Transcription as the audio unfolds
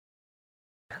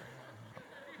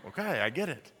Okay, I get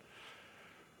it.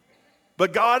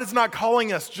 But God is not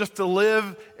calling us just to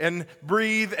live and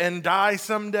breathe and die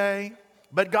someday.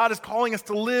 But God is calling us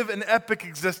to live an epic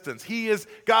existence. He has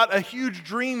got a huge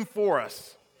dream for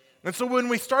us. And so when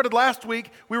we started last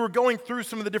week, we were going through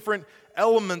some of the different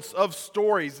elements of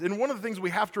stories. And one of the things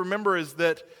we have to remember is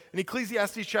that in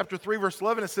Ecclesiastes chapter 3, verse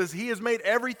 11, it says, He has made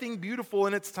everything beautiful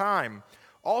in its time.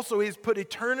 Also, He has put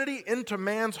eternity into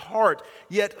man's heart,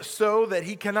 yet so that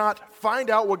he cannot find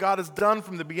out what God has done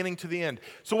from the beginning to the end.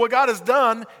 So what God has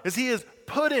done is He has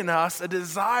put in us a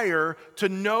desire to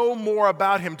know more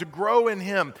about Him, to grow in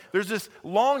Him. There's this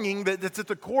longing that's at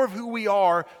the core of who we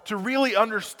are to really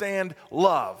understand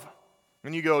love.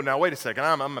 And you go, now wait a second,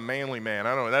 I'm a manly man.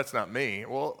 I don't know, that's not me.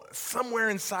 Well, somewhere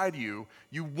inside you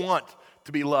want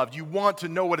to be loved. You want to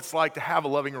know what it's like to have a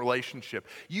loving relationship.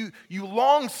 You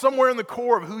long somewhere in the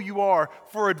core of who you are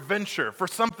for adventure, for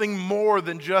something more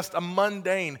than just a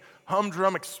mundane,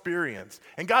 humdrum experience.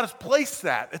 And God has placed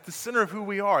that at the center of who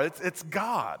we are. It's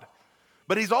God.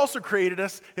 But He's also created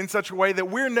us in such a way that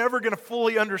we're never going to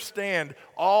fully understand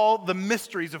all the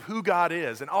mysteries of who God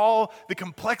is and all the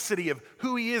complexity of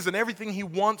who He is and everything He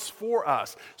wants for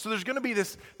us. So there's going to be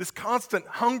this constant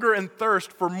hunger and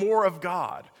thirst for more of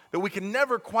God, that we can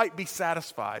never quite be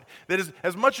satisfied. That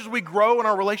as much as we grow in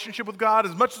our relationship with God,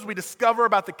 as much as we discover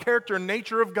about the character and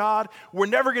nature of God, we're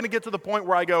never going to get to the point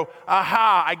where I go,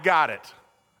 aha, I got it.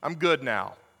 I'm good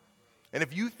now. And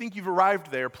if you think you've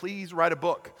arrived there, please write a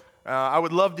book. I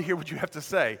would love to hear what you have to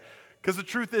say. Because the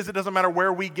truth is, it doesn't matter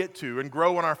where we get to and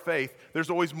grow in our faith,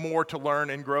 there's always more to learn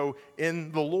and grow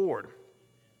in the Lord.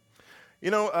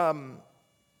 You know,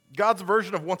 God's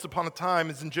version of once upon a time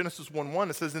is in Genesis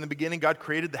 1:1. It says, in the beginning, God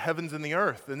created the heavens and the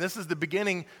earth. And this is the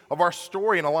beginning of our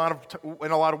story in a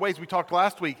lot of ways. We talked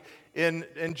last week in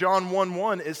John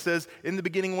 1:1. It says, in the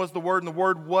beginning was the Word, and the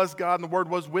Word was God, and the Word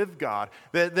was with God.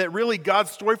 That really God's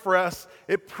story for us,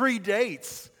 it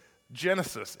predates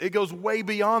Genesis. It goes way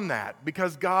beyond that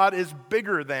because God is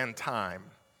bigger than time.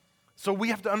 So we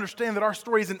have to understand that our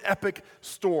story is an epic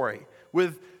story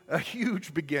with a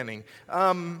huge beginning.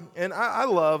 And I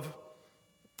love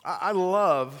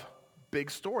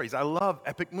big stories. I love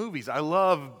epic movies. I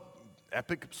love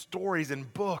epic stories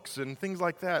and books and things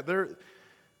like that.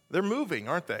 They're moving,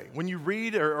 aren't they? When you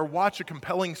read or watch a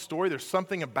compelling story, there's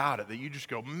something about it that you just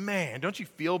go, man, don't you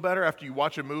feel better after you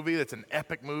watch a movie that's an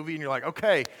epic movie and you're like,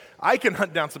 okay, I can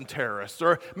hunt down some terrorists,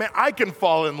 or man, I can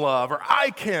fall in love, or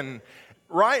I can,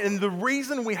 right? And the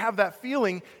reason we have that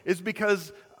feeling is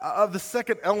because of the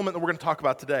second element that we're going to talk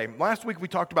about today. Last week we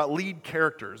talked about lead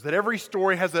characters, that every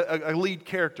story has a lead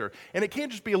character. And it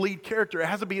can't just be a lead character, it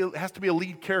has to be a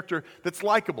lead character that's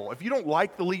likable. If you don't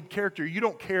like the lead character, you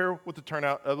don't care what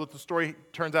the story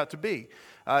turns out to be.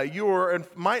 You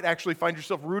might actually find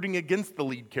yourself rooting against the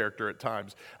lead character at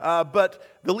times. But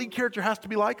the lead character has to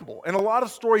be likable. And a lot of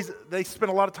stories, they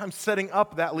spend a lot of time setting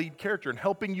up that lead character and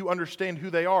helping you understand who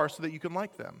they are so that you can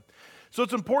like them. So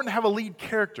it's important to have a lead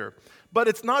character. But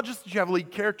it's not just that you have a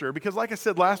lead character, because like I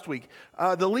said last week,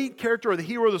 the lead character or the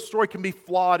hero of the story can be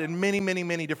flawed in many, many,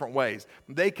 many different ways.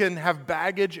 They can have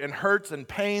baggage and hurts and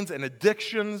pains and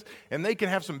addictions, and they can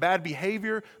have some bad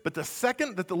behavior. But the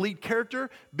second that the lead character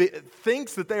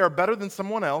thinks that they are better than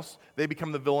someone else, they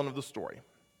become the villain of the story.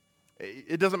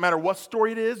 It doesn't matter what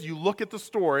story it is, you look at the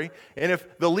story, and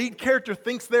if the lead character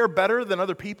thinks they're better than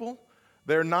other people,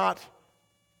 they're not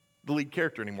the lead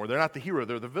character anymore. They're not the hero,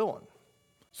 they're the villain.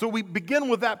 So we begin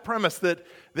with that premise that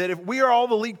if we are all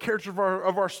the lead characters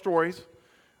of our stories,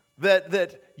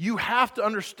 that you have to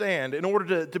understand in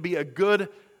order to be a good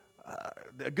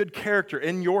character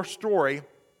in your story,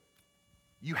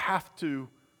 you have to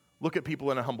look at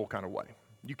people in a humble kind of way.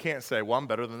 You can't say, well, I'm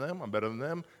better than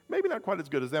them. Maybe not quite as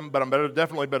good as them, but I'm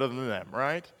definitely better than them,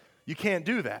 right? You can't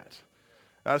do that.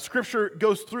 Scripture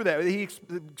goes through that.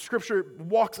 Scripture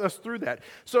walks us through that.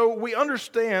 So we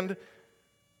understand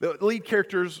that lead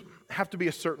characters have to be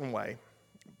a certain way.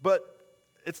 But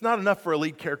it's not enough for a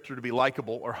lead character to be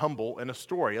likable or humble in a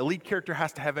story. A lead character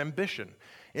has to have ambition.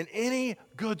 In any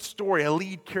good story, a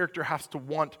lead character has to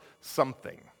want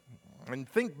something. And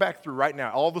think back through right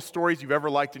now, all the stories you've ever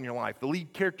liked in your life. The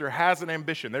lead character has an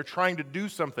ambition. They're trying to do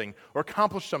something or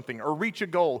accomplish something or reach a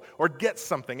goal or get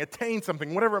something, attain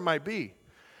something, whatever it might be.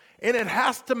 And it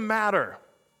has to matter.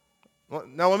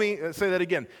 Now let me say that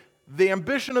again. The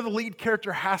ambition of the lead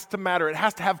character has to matter. It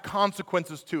has to have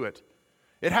consequences to it.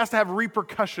 It has to have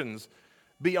repercussions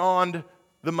beyond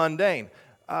the mundane.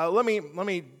 Let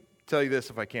me tell you this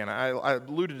if I can. I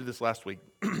alluded to this last week.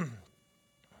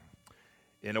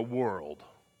 In a world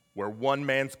where one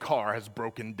man's car has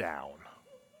broken down,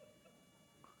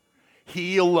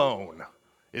 he alone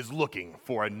is looking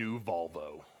for a new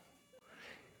Volvo.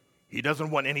 He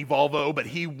doesn't want any Volvo, but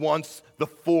he wants the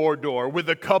 4-door with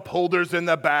the cup holders in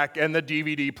the back and the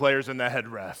DVD players in the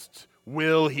headrests.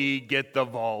 Will he get the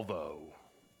Volvo?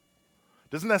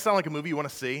 Doesn't that sound like a movie you want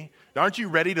to see? Aren't you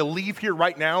ready to leave here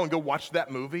right now and go watch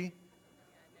that movie?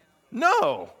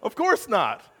 No, of course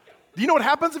not. Do you know what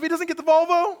happens if he doesn't get the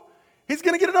Volvo? He's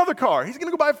going to get another car. He's going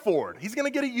to go buy a Ford. He's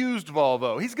going to get a used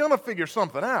Volvo. He's going to figure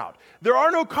something out. There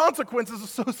are no consequences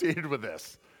associated with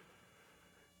this.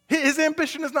 His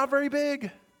ambition is not very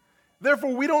big.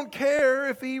 Therefore, we don't care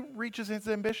if he reaches his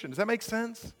ambition. Does that make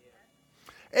sense?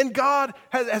 And God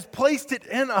has placed it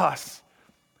in us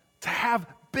to have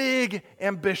big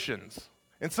ambitions.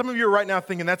 And some of you are right now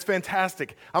thinking, that's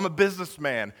fantastic. I'm a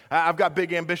businessman. I've got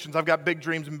big ambitions. I've got big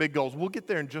dreams and big goals. We'll get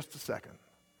there in just a second.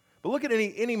 But look at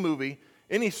any movie,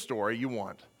 any story you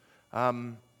want.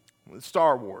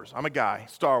 Star Wars. I'm a guy.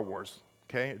 Star Wars.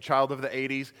 Okay, a child of the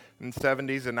 80s and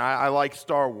 70s, and I like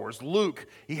Star Wars. Luke,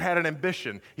 he had an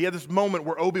ambition. He had this moment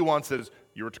where Obi-Wan says,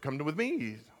 "You're to come with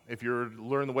me if you're to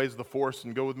learn the ways of the Force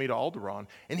and go with me to Alderaan."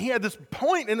 And he had this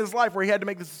point in his life where he had to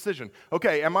make this decision.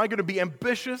 Okay, am I going to be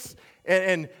ambitious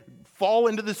and fall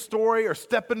into this story or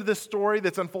step into this story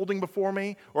that's unfolding before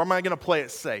me, or am I going to play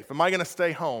it safe? Am I going to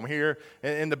stay home here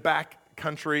in the back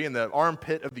country, in the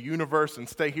armpit of the universe, and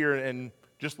stay here and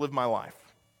just live my life?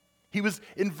 He was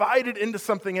invited into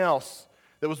something else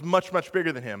that was much, much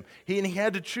bigger than him. He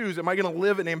had to choose, am I going to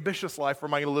live an ambitious life or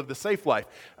am I going to live the safe life?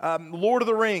 Lord of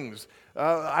the Rings.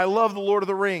 I love the Lord of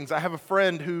the Rings. I have a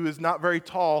friend who is not very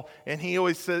tall, and he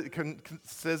always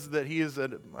says that he is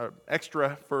an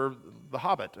extra for The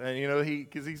Hobbit. And,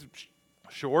 because he's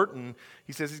short, and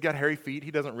he says he's got hairy feet.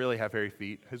 He doesn't really have hairy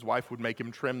feet. His wife would make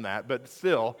him trim that, but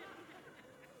still.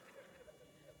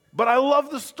 But I love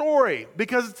the story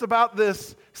because it's about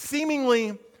this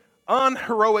seemingly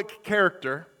unheroic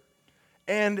character,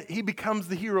 and he becomes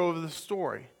the hero of the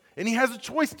story. And he has a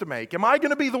choice to make. Am I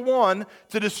going to be the one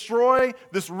to destroy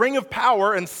this ring of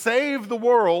power and save the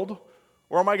world,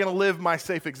 or am I going to live my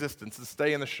safe existence and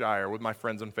stay in the Shire with my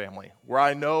friends and family, where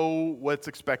I know what's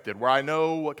expected, where I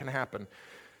know what can happen?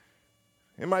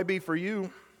 It might be for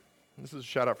you. This is a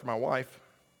shout out for my wife,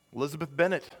 Elizabeth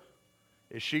Bennet.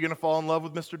 Is she going to fall in love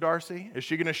with Mr. Darcy? Is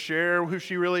she going to share who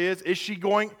she really is? Is she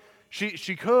going?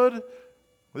 She could.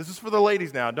 This is for the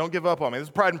ladies now. Don't give up on me. This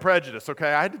is Pride and Prejudice,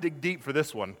 okay? I had to dig deep for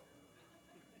this one.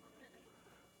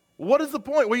 What is the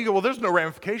point? Well, you go, well, there's no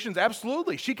ramifications.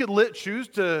 Absolutely. She could choose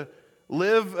to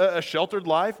live a sheltered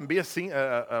life and be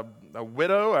a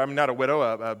widow. I'm not a widow,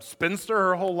 a spinster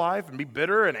her whole life and be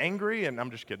bitter and angry. And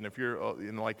I'm just kidding. If you're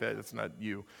like that, it's not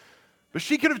you. But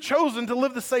she could have chosen to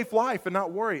live the safe life and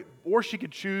not worry. Or she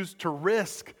could choose to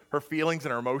risk her feelings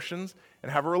and her emotions and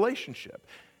have a relationship.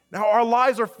 Now, our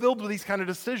lives are filled with these kind of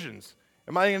decisions.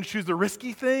 Am I going to choose the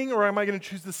risky thing or am I going to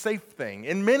choose the safe thing?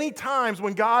 And many times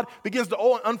when God begins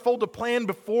to unfold a plan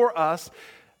before us,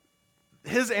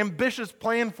 his ambitious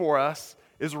plan for us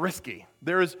is risky.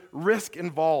 There is risk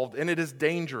involved and it is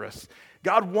dangerous.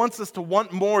 God wants us to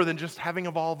want more than just having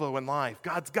a Volvo in life.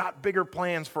 God's got bigger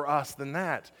plans for us than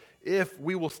that if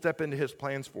we will step into his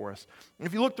plans for us. And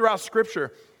if you look throughout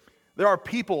Scripture, there are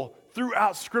people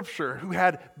throughout Scripture who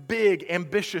had big,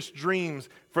 ambitious dreams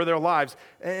for their lives.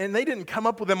 And they didn't come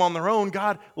up with them on their own.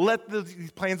 God let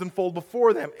these plans unfold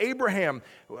before them. Abraham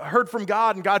heard from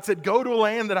God, and God said, go to a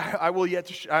land that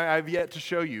I've yet to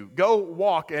show you. Go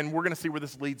walk, and we're going to see where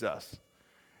this leads us.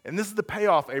 And this is the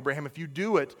payoff, Abraham. If you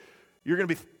do it, you're going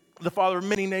to be the father of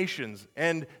many nations.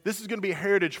 And this is going to be a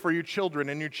heritage for your children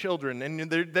and their children and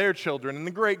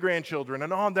the great-grandchildren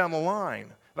and on down the line.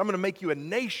 And I'm going to make you a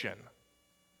nation.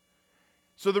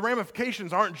 So the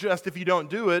ramifications aren't just if you don't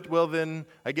do it, well then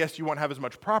I guess you won't have as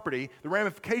much property. The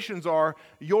ramifications are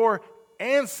your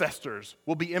ancestors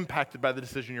will be impacted by the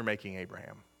decision you're making,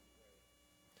 Abraham.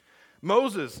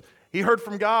 Moses, he heard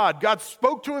from God. God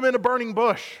spoke to him in a burning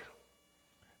bush.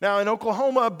 Now, in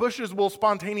Oklahoma, bushes will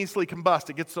spontaneously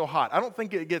combust. It gets so hot. I don't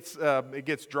think it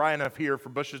gets dry enough here for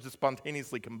bushes to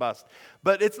spontaneously combust.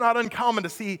 But it's not uncommon to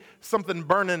see something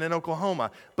burning in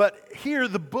Oklahoma. But here,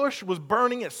 the bush was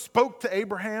burning. It spoke to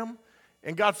Abraham,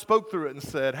 and God spoke through it and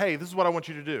said, hey, this is what I want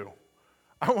you to do.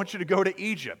 I want you to go to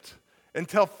Egypt and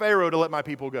tell Pharaoh to let my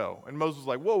people go. And Moses was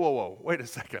like, whoa, wait a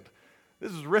second.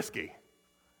 This is risky.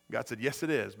 God said, yes, it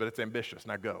is, but it's ambitious.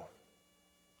 Now go.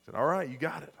 I said, all right, you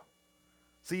got it.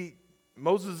 See,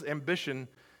 Moses' ambition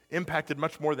impacted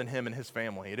much more than him and his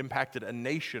family. It impacted a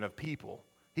nation of people.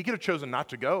 He could have chosen not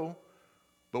to go,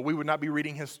 but we would not be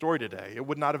reading his story today. It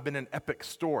would not have been an epic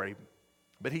story.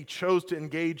 But he chose to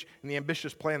engage in the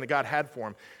ambitious plan that God had for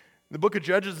him. The book of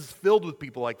Judges is filled with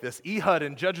people like this. Ehud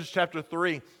in Judges chapter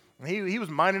 3, he was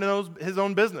minding his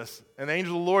own business. And the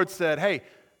angel of the Lord said, hey,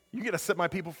 you got to set my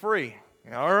people free.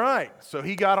 All right. So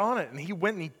he got on it, and he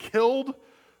went and he killed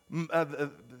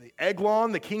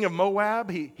Eglon, the king of Moab.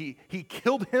 He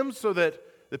killed him so that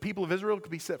the people of Israel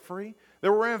could be set free. There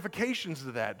were ramifications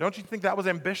to that. Don't you think that was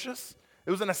ambitious?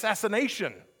 It was an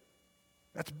assassination.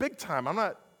 That's big time. I'm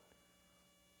not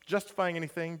justifying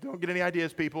anything. Don't get any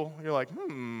ideas, people. You're like,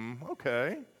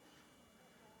 okay.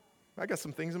 I got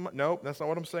some things in my... Nope, that's not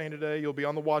what I'm saying today. You'll be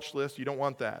on the watch list. You don't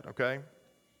want that, okay?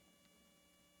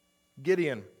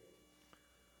 Gideon.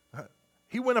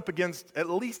 He went up against at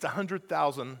least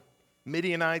 100,000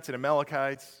 Midianites and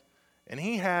Amalekites, and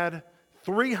he had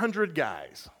 300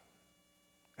 guys.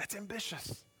 That's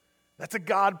ambitious. That's a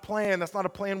God plan. That's not a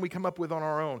plan we come up with on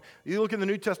our own. You look in the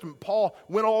New Testament, Paul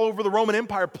went all over the Roman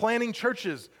Empire planting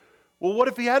churches. Well, what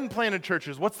if he hadn't planted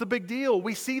churches? What's the big deal?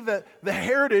 We see the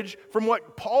heritage from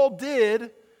what Paul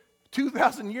did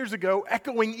 2,000 years ago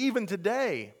echoing even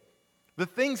today. The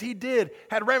things he did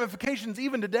had ramifications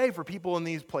even today for people in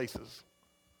these places.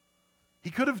 He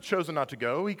could have chosen not to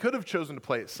go. He could have chosen to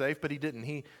play it safe, but he didn't.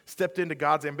 He stepped into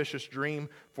God's ambitious dream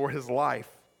for his life,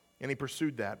 and he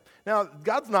pursued that. Now,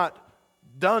 God's not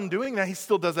done doing that. He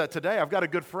still does that today. I've got a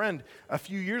good friend. A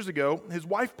few years ago, his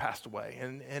wife passed away,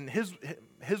 and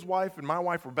his wife and my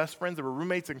wife were best friends. They were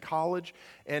roommates in college,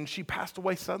 and she passed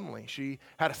away suddenly. She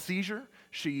had a seizure.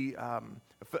 She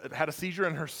had a seizure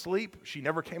in her sleep. She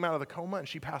never came out of the coma, and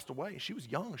she passed away. She was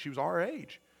young. She was our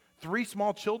age. 3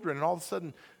 small children, and all of a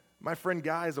sudden, my friend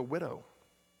Guy is a widow,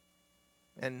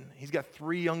 and he's got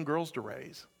 3 young girls to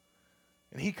raise.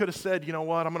 And he could have said, you know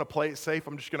what, I'm going to play it safe.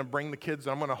 I'm just going to bring the kids,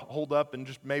 and I'm going to hold up, and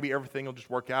just maybe everything will just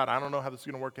work out. I don't know how this is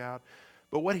going to work out.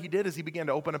 But what he did is he began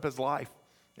to open up his life,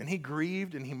 and he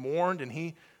grieved, and he mourned, and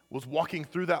he was walking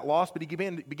through that loss, but he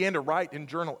began to write and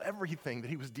journal everything that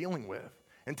he was dealing with.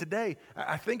 And today,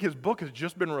 I think his book has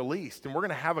just been released, and we're going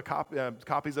to have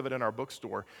copies of it in our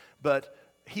bookstore. But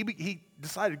he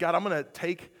decided, God, I'm going to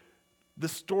take the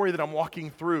story that I'm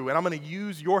walking through, and I'm going to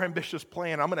use your ambitious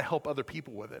plan. I'm going to help other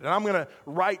people with it. And I'm going to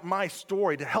write my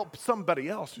story to help somebody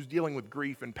else who's dealing with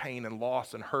grief and pain and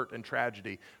loss and hurt and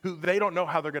tragedy, who they don't know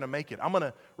how they're going to make it. I'm going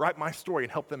to write my story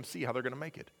and help them see how they're going to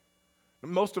make it.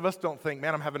 Most of us don't think,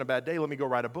 man, I'm having a bad day. Let me go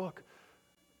write a book.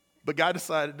 But God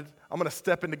decided, I'm going to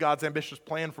step into God's ambitious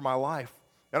plan for my life,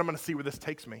 and I'm going to see where this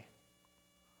takes me.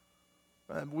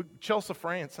 Chelsea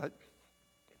France.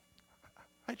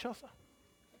 Hi, Chelsea.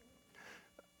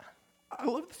 I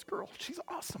love this girl. She's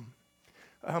awesome.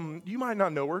 You might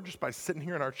not know her just by sitting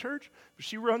here in our church, but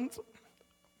she runs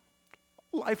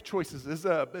Life Choices as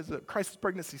a crisis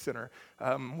pregnancy center.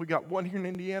 We got one here in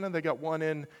Indiana. They got one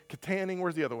in Katanning.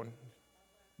 Where's the other one?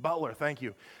 Butler, thank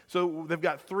you. So they've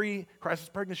got 3 crisis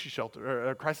pregnancy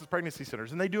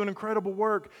centers, and they do an incredible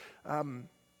work.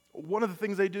 One of the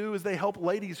things they do is they help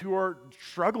ladies who are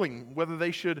struggling, whether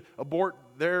they should abort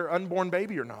their unborn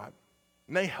baby or not.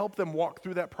 And they help them walk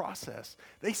through that process.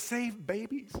 They save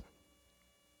babies.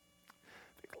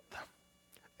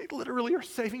 They literally are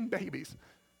saving babies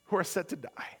who are set to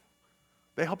die.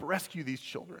 They help rescue these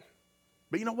children.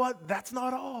 But you know what? That's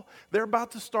not all. They're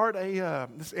about to start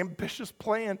this ambitious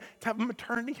plan to have a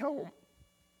maternity home.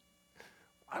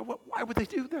 Why would they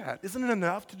do that? Isn't it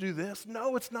enough to do this?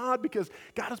 No, it's not, because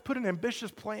God has put an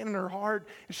ambitious plan in her heart.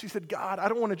 And she said, God, I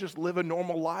don't want to just live a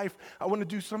normal life. I want to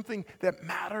do something that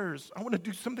matters. I want to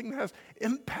do something that has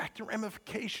impact and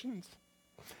ramifications.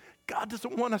 God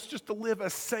doesn't want us just to live a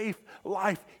safe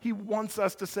life. He wants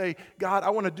us to say, God, I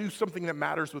want to do something that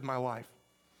matters with my life.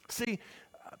 See,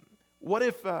 what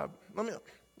if, it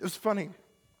was funny.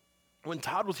 When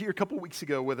Todd was here a couple weeks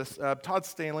ago with us, Todd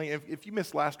Stanley, if you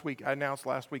missed last week, I announced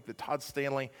last week that Todd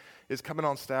Stanley is coming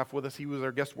on staff with us. He was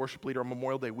our guest worship leader on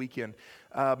Memorial Day weekend.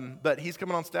 But he's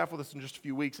coming on staff with us in just a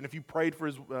few weeks. And if you prayed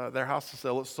for their house to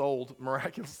sell, it sold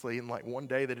miraculously. In like one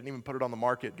day, they didn't even put it on the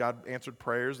market. God answered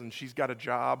prayers, and she's got a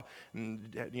job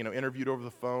and interviewed over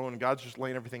the phone. And God's just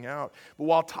laying everything out. But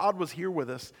while Todd was here with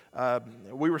us,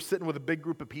 we were sitting with a big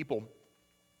group of people.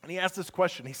 And he asked this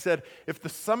question. He said, if the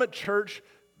Summit Church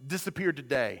disappeared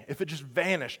today, if it just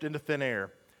vanished into thin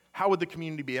air, how would the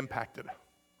community be impacted?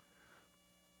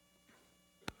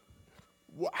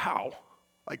 Wow.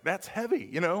 Like, that's heavy,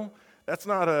 That's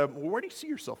not where do you see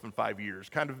yourself in 5 years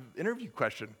kind of interview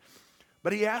question.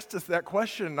 But he asked us that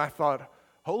question, and I thought,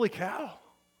 holy cow,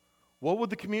 what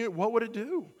would it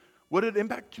do? Would it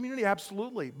impact the community?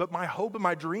 Absolutely. But my hope and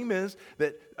my dream is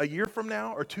that a year from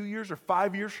now, or 2 years, or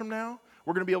 5 years from now,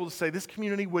 we're going to be able to say this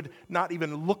community would not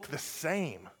even look the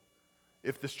same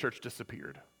if this church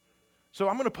disappeared. So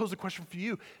I'm going to pose a question for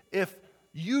you. If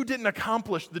you didn't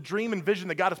accomplish the dream and vision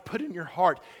that God has put in your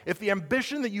heart, if the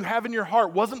ambition that you have in your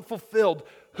heart wasn't fulfilled,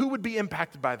 who would be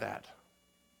impacted by that?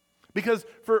 Because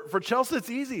for Chelsea, it's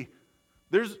easy.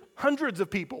 There's hundreds of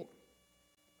people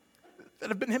that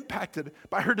have been impacted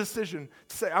by her decision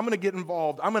to say, I'm going to get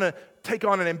involved. I'm going to take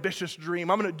on an ambitious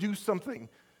dream. I'm going to do something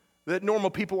that normal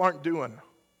people aren't doing.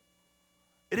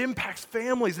 It impacts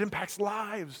families. It impacts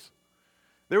lives.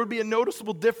 There would be a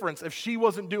noticeable difference if she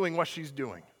wasn't doing what she's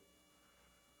doing.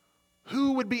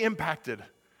 Who would be impacted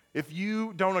if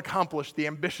you don't accomplish the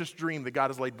ambitious dream that God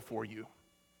has laid before you?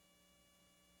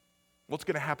 What's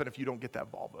going to happen if you don't get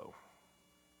that Volvo?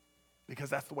 Because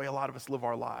that's the way a lot of us live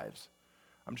our lives.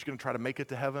 I'm just going to try to make it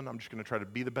to heaven. I'm just going to try to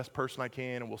be the best person I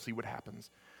can, and we'll see what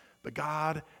happens. But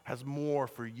God has more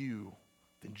for you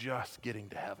than just getting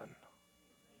to heaven.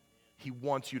 He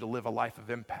wants you to live a life of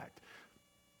impact.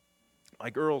 My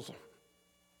girls,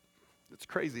 it's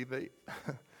crazy.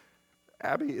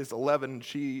 Abby is 11.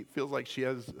 She feels like she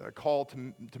has a call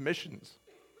to missions.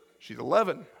 She's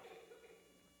 11.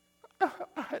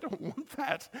 I don't want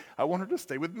that. I want her to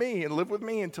stay with me and live with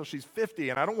me until she's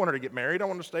 50, and I don't want her to get married. I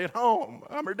want her to stay at home.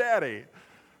 I'm her daddy.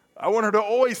 I want her to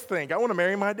always think, I want to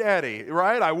marry my daddy,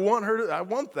 right? I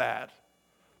want that.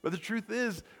 But the truth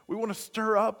is, we want to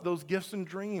stir up those gifts and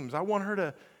dreams. I want her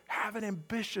to have an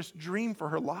ambitious dream for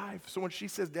her life. So when she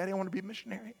says, Daddy, I want to be a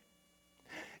missionary,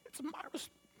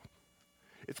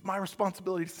 it's my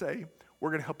responsibility to say, we're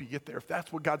going to help you get there. If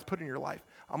that's what God's put in your life,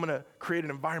 I'm going to create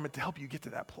an environment to help you get to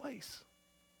that place.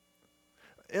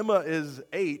 Emma is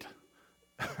 8,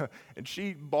 and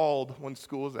she bawled when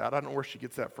school was out. I don't know where she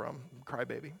gets that from,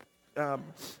 crybaby.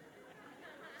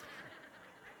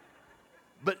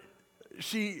 But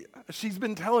she's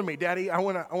been telling me, Daddy, I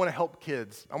want to help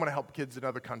kids. I want to help kids in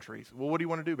other countries. Well, what do you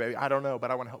want to do, baby? I don't know,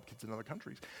 but I want to help kids in other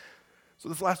countries. So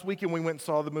this last weekend, we went and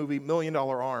saw the movie $1 Million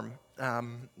Arm.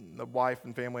 The wife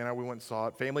and family and I, we went and saw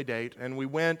it, family date. And we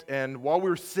went, and while we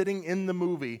were sitting in the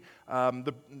movie,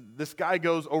 this guy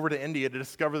goes over to India to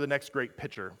discover the next great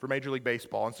pitcher for Major League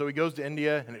Baseball. And so he goes to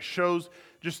India, and it shows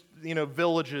just,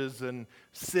 villages and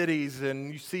cities,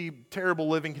 and you see terrible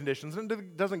living conditions. And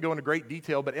it doesn't go into great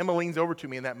detail, but Emma leans over to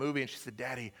me in that movie, and she said,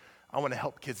 Daddy, I want to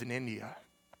help kids in India.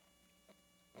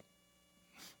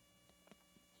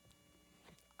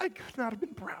 I could not have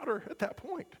been prouder at that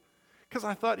point, because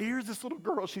I thought, here's this little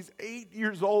girl. She's 8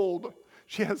 years old.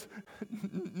 She has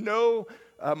no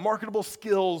marketable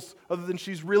skills other than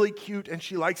she's really cute and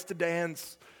she likes to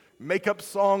dance, make up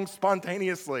songs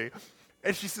spontaneously.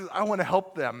 And she says, I want to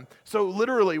help them. So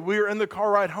literally, we were in the car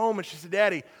ride home, and she said,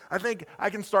 Daddy, I think I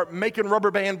can start making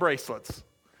rubber band bracelets.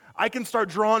 I can start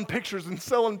drawing pictures and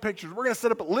selling pictures. We're going to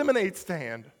set up a lemonade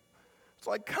stand. It's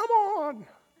like, come on,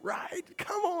 right?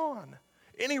 Come on.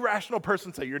 Any rational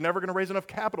person say, you're never going to raise enough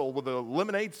capital with a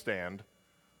lemonade stand.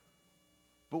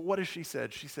 But what has she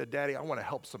said? She said, Daddy, I want to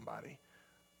help somebody.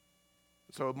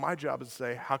 So my job is to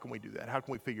say, how can we do that? How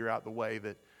can we figure out the way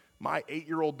that my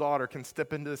 8-year-old daughter can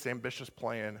step into this ambitious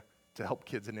plan to help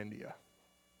kids in India?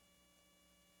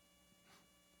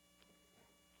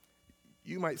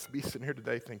 You might be sitting here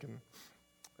today thinking,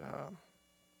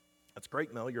 that's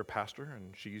great, Mel, you're a pastor,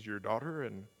 and she's your daughter,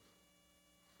 and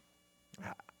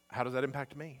how does that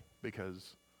impact me?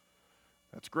 Because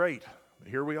that's great, but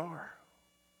here we are.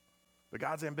 But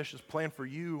God's ambitious plan for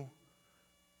you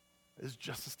is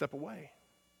just a step away.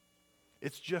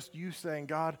 It's just you saying,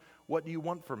 God, what do you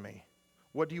want from me?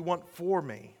 What do you want for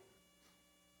me?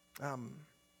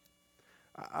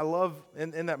 I love,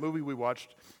 in that movie we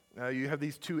watched, you have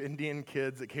these 2 Indian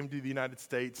kids that came to the United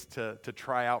States to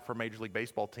try out for a Major League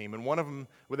Baseball team. And one of them,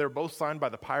 well, they were both signed by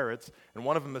the Pirates, and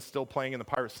one of them is still playing in the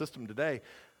Pirate system today.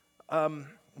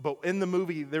 But in the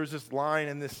movie, there was this line,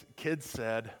 and this kid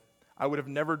said, I would have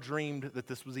never dreamed that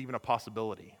this was even a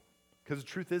possibility. Because the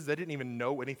truth is, they didn't even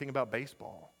know anything about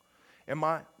baseball. And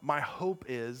my hope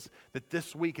is that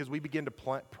this week, as we begin to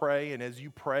pray, and as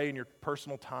you pray in your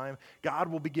personal time, God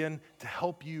will begin to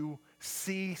help you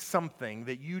see something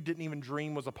that you didn't even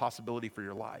dream was a possibility for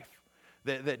your life.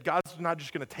 That God's not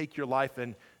just going to take your life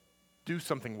and do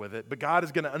something with it, but God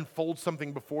is going to unfold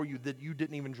something before you that you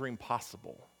didn't even dream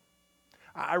possible.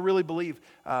 I really believe,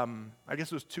 I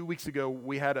guess it was 2 weeks ago,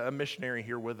 we had a missionary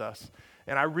here with us.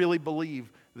 And I really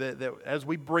believe that as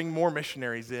we bring more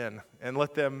missionaries in and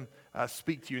let them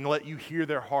speak to you and let you hear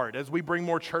their heart, as we bring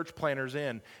more church planners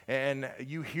in and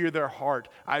you hear their heart,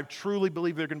 I truly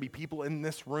believe there are going to be people in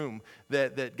this room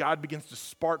that God begins to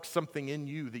spark something in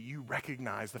you that you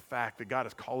recognize the fact that God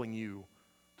is calling you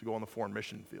to go on the foreign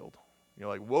mission field. You're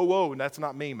like, whoa, and that's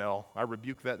not me, Mel. I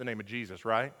rebuke that in the name of Jesus,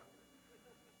 right?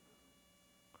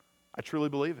 I truly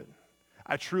believe it.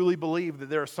 I truly believe that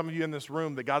there are some of you in this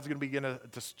room that God's going to begin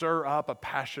to stir up a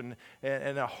passion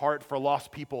and a heart for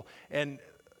lost people. And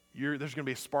there's going to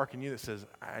be a spark in you that says,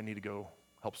 I need to go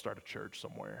help start a church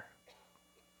somewhere.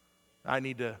 I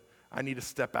need to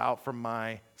step out from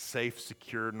my safe,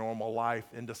 secure, normal life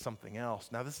into something else.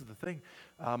 Now, this is the thing.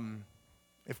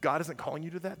 If God isn't calling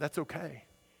you to that, that's okay.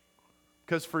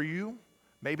 Because for you,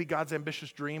 maybe God's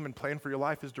ambitious dream and plan for your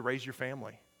life is to raise your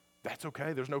family. That's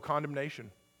okay. There's no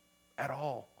condemnation at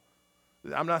all.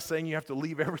 I'm not saying you have to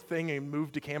leave everything and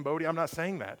move to Cambodia. I'm not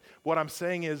saying that. What I'm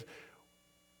saying is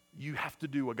you have to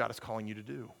do what God is calling you to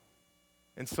do.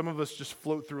 And some of us just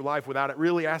float through life without it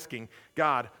really asking,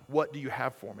 God, what do you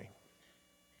have for me?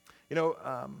 You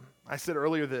know, I said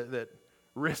earlier that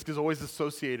risk is always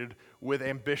associated with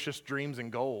ambitious dreams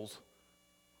and goals.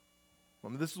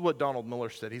 This is what Donald Miller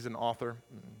said. He's an author,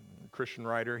 Christian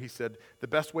writer. He said, the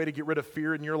best way to get rid of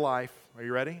fear in your life, are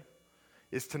you ready?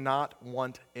 Is to not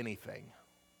want anything.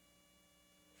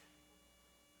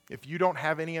 If you don't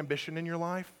have any ambition in your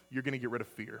life, you're going to get rid of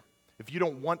fear. If you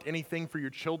don't want anything for your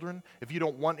children, if you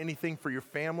don't want anything for your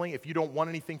family, if you don't want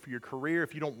anything for your career,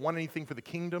 if you don't want anything for the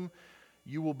kingdom,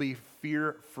 you will be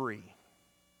fear-free.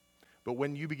 But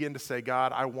when you begin to say,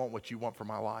 God, I want what you want for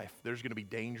my life, there's going to be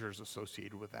dangers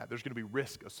associated with that. There's going to be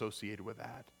risk associated with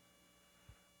that.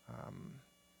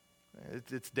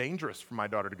 It's dangerous for my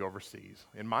daughter to go overseas,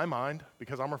 in my mind,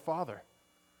 because I'm her father.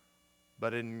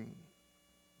 But in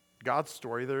God's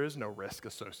story, there is no risk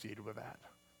associated with that,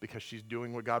 because she's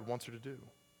doing what God wants her to do.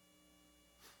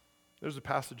 There's a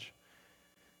passage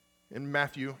in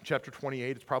Matthew chapter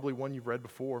 28. It's probably one you've read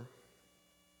before.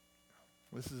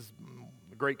 This is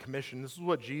the Great Commission. This is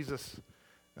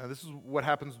what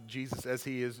happens with Jesus as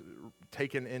he is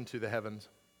taken into the heavens.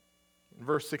 In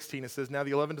verse 16, it says, Now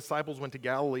the 11 disciples went to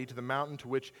Galilee, to the mountain to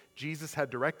which Jesus had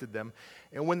directed them.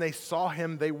 And when they saw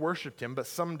him, they worshipped him, but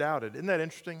some doubted. Isn't that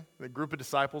interesting? The group of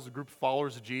disciples, a group of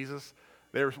followers of Jesus,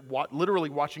 they're literally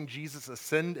watching Jesus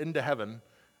ascend into heaven,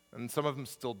 and some of them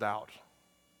still doubt.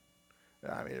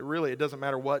 I mean, it doesn't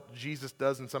matter what Jesus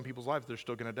does in some people's lives, they're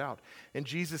still going to doubt. And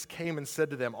Jesus came and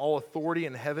said to them, All authority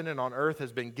in heaven and on earth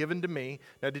has been given to me.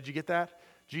 Now, did you get that?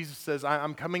 Jesus says,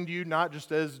 I'm coming to you not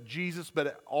just as Jesus,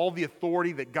 but all the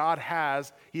authority that God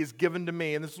has, he has given to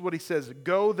me. And this is what he says,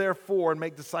 Go therefore and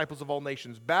make disciples of all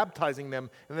nations, baptizing them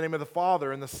in the name of the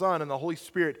Father and the Son and the Holy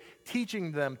Spirit,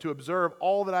 teaching them to observe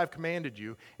all that I've commanded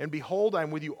you. And behold,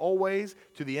 I'm with you always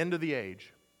to the end of the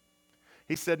age.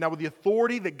 He said, now with the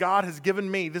authority that God has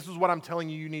given me, this is what I'm telling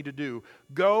you need to do.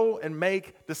 Go and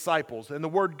make disciples. And the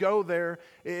word go there,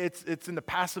 it's in the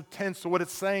passive tense. So what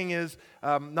it's saying is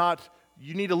not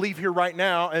you need to leave here right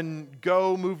now and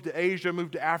go, move to Asia,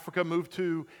 move to Africa, move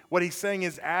to, what he's saying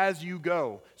is as you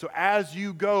go. So as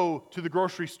you go to the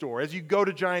grocery store, as you go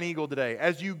to Giant Eagle today,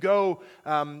 as you go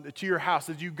to your house,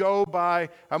 as you go by,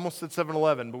 I almost said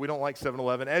 7-Eleven, but we don't like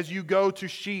 7-Eleven. As you go to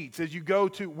Sheetz, as you go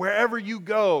to wherever you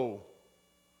go,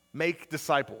 make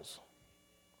disciples.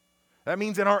 That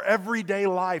means in our everyday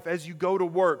life, as you go to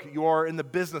work, you are in the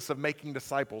business of making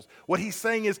disciples. What he's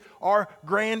saying is our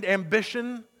grand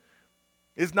ambition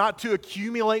is not to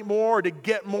accumulate more, or to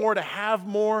get more, to have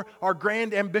more. Our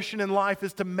grand ambition in life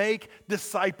is to make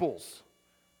disciples.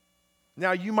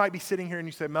 Now, you might be sitting here and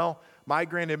you say, Mel, my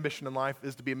grand ambition in life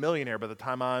is to be a millionaire by the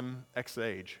time I'm X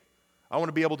age. I want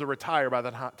to be able to retire by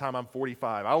the time I'm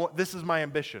 45. This is my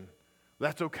ambition.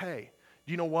 That's okay.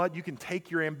 You know what? You can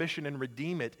take your ambition and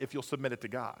redeem it if you'll submit it to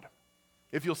God.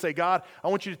 If you'll say, God, I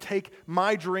want you to take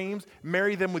my dreams,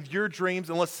 marry them with your dreams,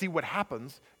 and let's see what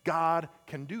happens. God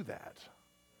can do that.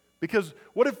 Because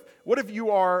what if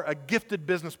you are a gifted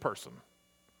business person?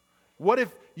 What if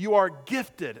you are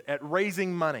gifted at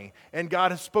raising money and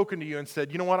God has spoken to you and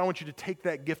said, you know what, I want you to take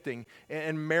that gifting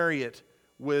and marry it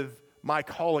with my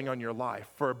calling on your life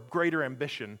for a greater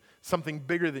ambition, something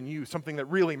bigger than you, something that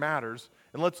really matters,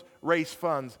 and let's raise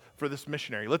funds for this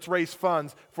missionary. Let's raise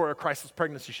funds for a crisis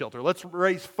pregnancy shelter. Let's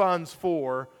raise funds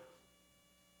for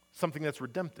something that's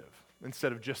redemptive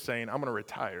instead of just saying, I'm going to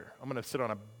retire. I'm going to sit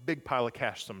on a big pile of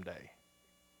cash someday.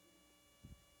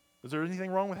 Is there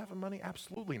anything wrong with having money?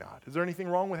 Absolutely not. Is there anything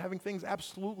wrong with having things?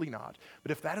 Absolutely not.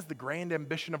 But if that is the grand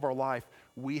ambition of our life,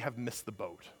 we have missed the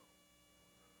boat.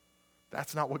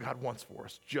 That's not what God wants for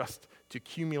us, just to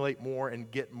accumulate more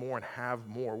and get more and have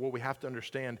more. What we have to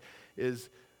understand is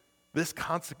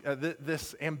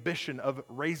this ambition of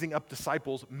raising up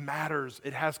disciples matters.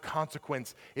 It has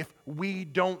consequence. If we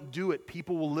don't do it,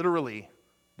 people will literally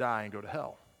die and go to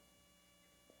hell.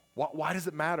 Why does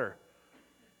it matter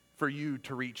for you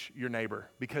to reach your neighbor?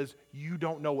 Because you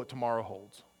don't know what tomorrow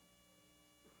holds.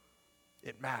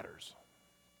 It matters.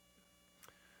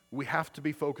 We have to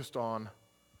be focused on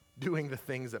doing the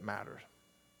things that matter.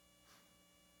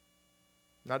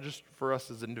 Not just for us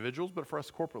as individuals, but for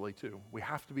us corporately too. We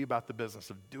have to be about the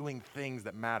business of doing things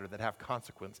that matter, that have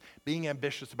consequence, being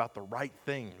ambitious about the right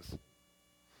things.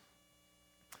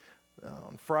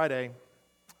 On Friday,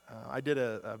 I did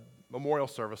a memorial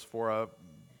service for a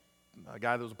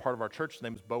guy that was a part of our church. His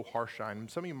name is Bo Harshine.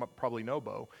 Some of you probably know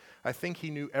Bo. I think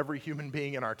he knew every human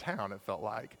being in our town, it felt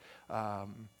like.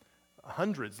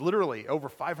 Hundreds, literally over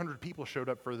 500 people showed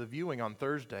up for the viewing on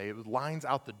Thursday. It was lines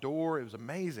out the door. It was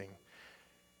amazing.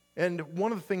 And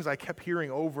one of the things I kept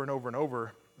hearing over and over and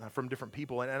over from different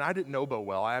people, and I didn't know Bo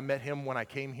well. I met him when I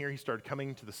came here. He started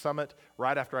coming to the summit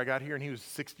right after I got here, and he was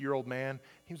a 60-year-old man.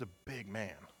 He was a big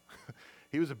man.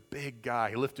 He was a big guy.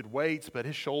 He lifted weights, but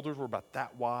his shoulders were about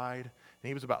that wide, and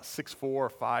he was about 6'4" or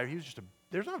 5". He was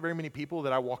there's not very many people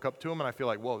that I walk up to him and I feel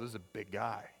like, whoa, this is a big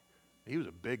guy. He was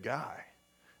a big guy.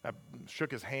 I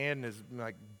shook his hand, and his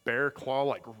bear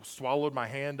claw swallowed my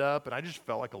hand up, and I just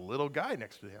felt like a little guy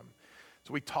next to him.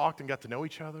 So we talked and got to know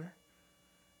each other.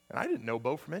 And I didn't know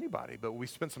Bo from anybody, but we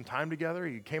spent some time together.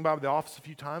 He came by the office a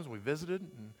few times, and we visited,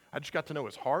 and I just got to know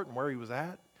his heart and where he was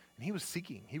at. And he was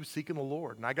seeking the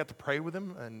Lord. And I got to pray with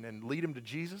him and lead him to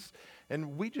Jesus.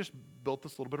 And we just built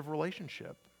this little bit of a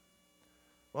relationship.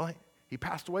 Well, he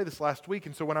passed away this last week,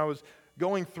 and so when I was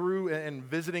going through and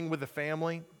visiting with the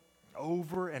family,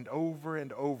 over and over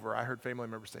and over, I heard family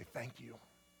members say, "Thank you.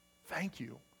 Thank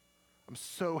you. I'm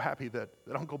so happy that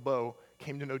Uncle Bo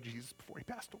came to know Jesus before he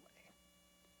passed away.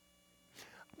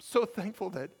 I'm so thankful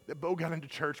that Bo got into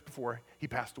church before he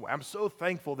passed away. I'm so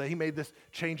thankful that he made this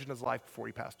change in his life before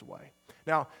he passed away."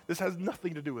 Now, this has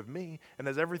nothing to do with me, and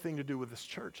has everything to do with this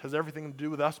church, has everything to do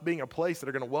with us being a place that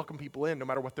are going to welcome people in no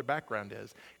matter what their background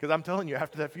is. Because I'm telling you,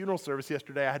 after that funeral service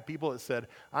yesterday, I had people that said,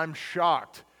 "I'm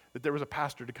shocked that there was a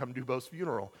pastor to come do Bo's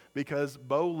funeral because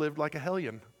Bo lived like a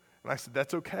hellion." And I said,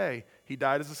 "That's okay. He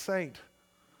died as a saint."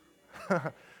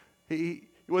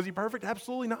 Was he perfect?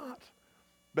 Absolutely not.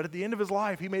 But at the end of his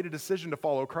life, he made a decision to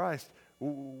follow Christ.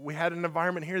 We had an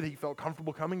environment here that he felt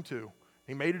comfortable coming to.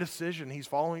 He made a decision. He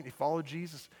followed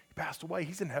Jesus. He passed away.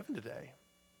 He's in heaven today.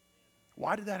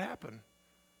 Why did that happen?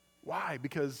 Why?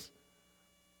 Because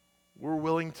we're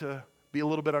willing to be a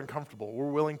little bit uncomfortable.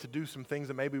 We're willing to do some things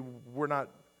that maybe we're not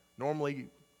normally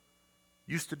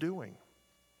used to doing.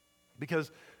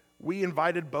 Because we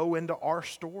invited Bo into our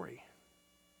story.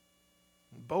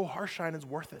 Bo Harshine is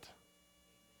worth it.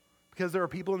 Because there are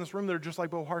people in this room that are just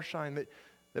like Bo Harshine,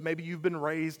 that maybe you've been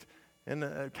raised in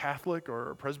a Catholic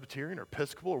or a Presbyterian or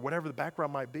Episcopal or whatever the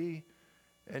background might be,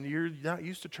 and you're not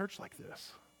used to church like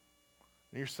this.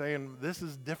 And you're saying, "This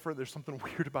is different. There's something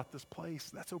weird about this place."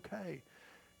 That's okay,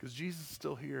 because Jesus is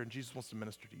still here, and Jesus wants to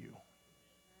minister to you.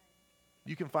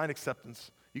 You can find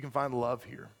acceptance. You can find love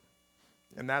here.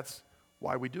 And that's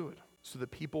why we do it, so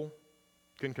that people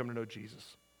can come to know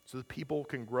Jesus, so that people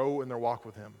can grow in their walk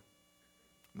with him.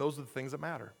 And those are the things that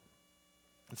matter.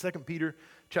 In 2 Peter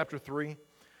chapter 3,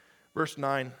 verse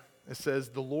 9, it says,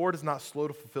 "The Lord is not slow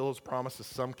to fulfill his promise, as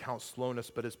some count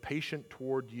slowness, but is patient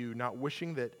toward you, not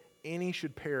wishing that any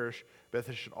should perish, but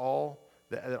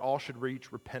that all should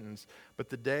reach repentance. But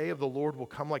the day of the Lord will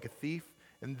come like a thief,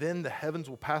 and then the heavens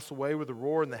will pass away with a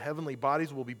roar, and the heavenly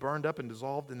bodies will be burned up and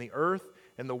dissolved in the earth,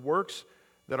 and the works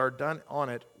that are done on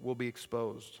it will be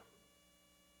exposed."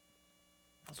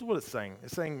 This is what it's saying.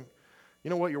 It's saying, you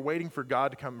know what? You're waiting for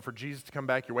God to come, for Jesus to come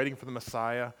back. You're waiting for the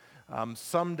Messiah.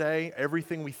 Someday,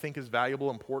 everything we think is valuable,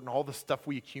 important, all the stuff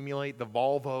we accumulate, the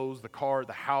Volvos, the car,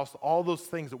 the house, all those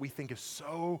things that we think is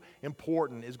so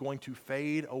important is going to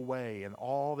fade away, and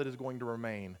all that is going to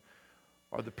remain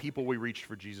are the people we reached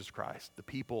for Jesus Christ, the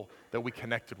people that we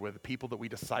connected with, the people that we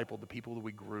discipled, the people that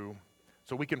we grew.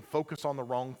 So we can focus on the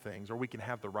wrong things, or we can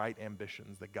have the right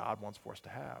ambitions that God wants for us to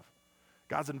have.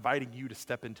 God's inviting you to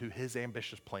step into his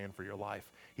ambitious plan for your life.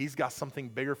 He's got something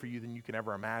bigger for you than you can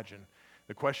ever imagine.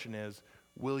 The question is,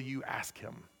 will you ask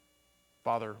him,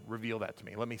 "Father, reveal that to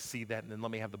me. Let me see that, and then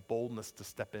let me have the boldness to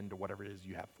step into whatever it is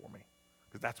you have for me."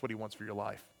 Because that's what he wants for your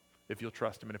life, if you'll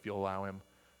trust him and if you'll allow him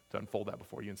to unfold that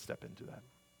before you and step into that.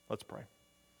 Let's pray.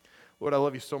 Lord, I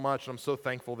love you so much, and I'm so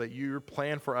thankful that your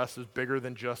plan for us is bigger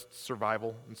than just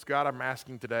survival. And so, God, I'm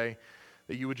asking today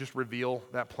that you would just reveal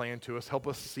that plan to us. Help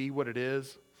us see what it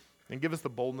is, and give us the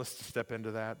boldness to step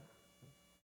into that.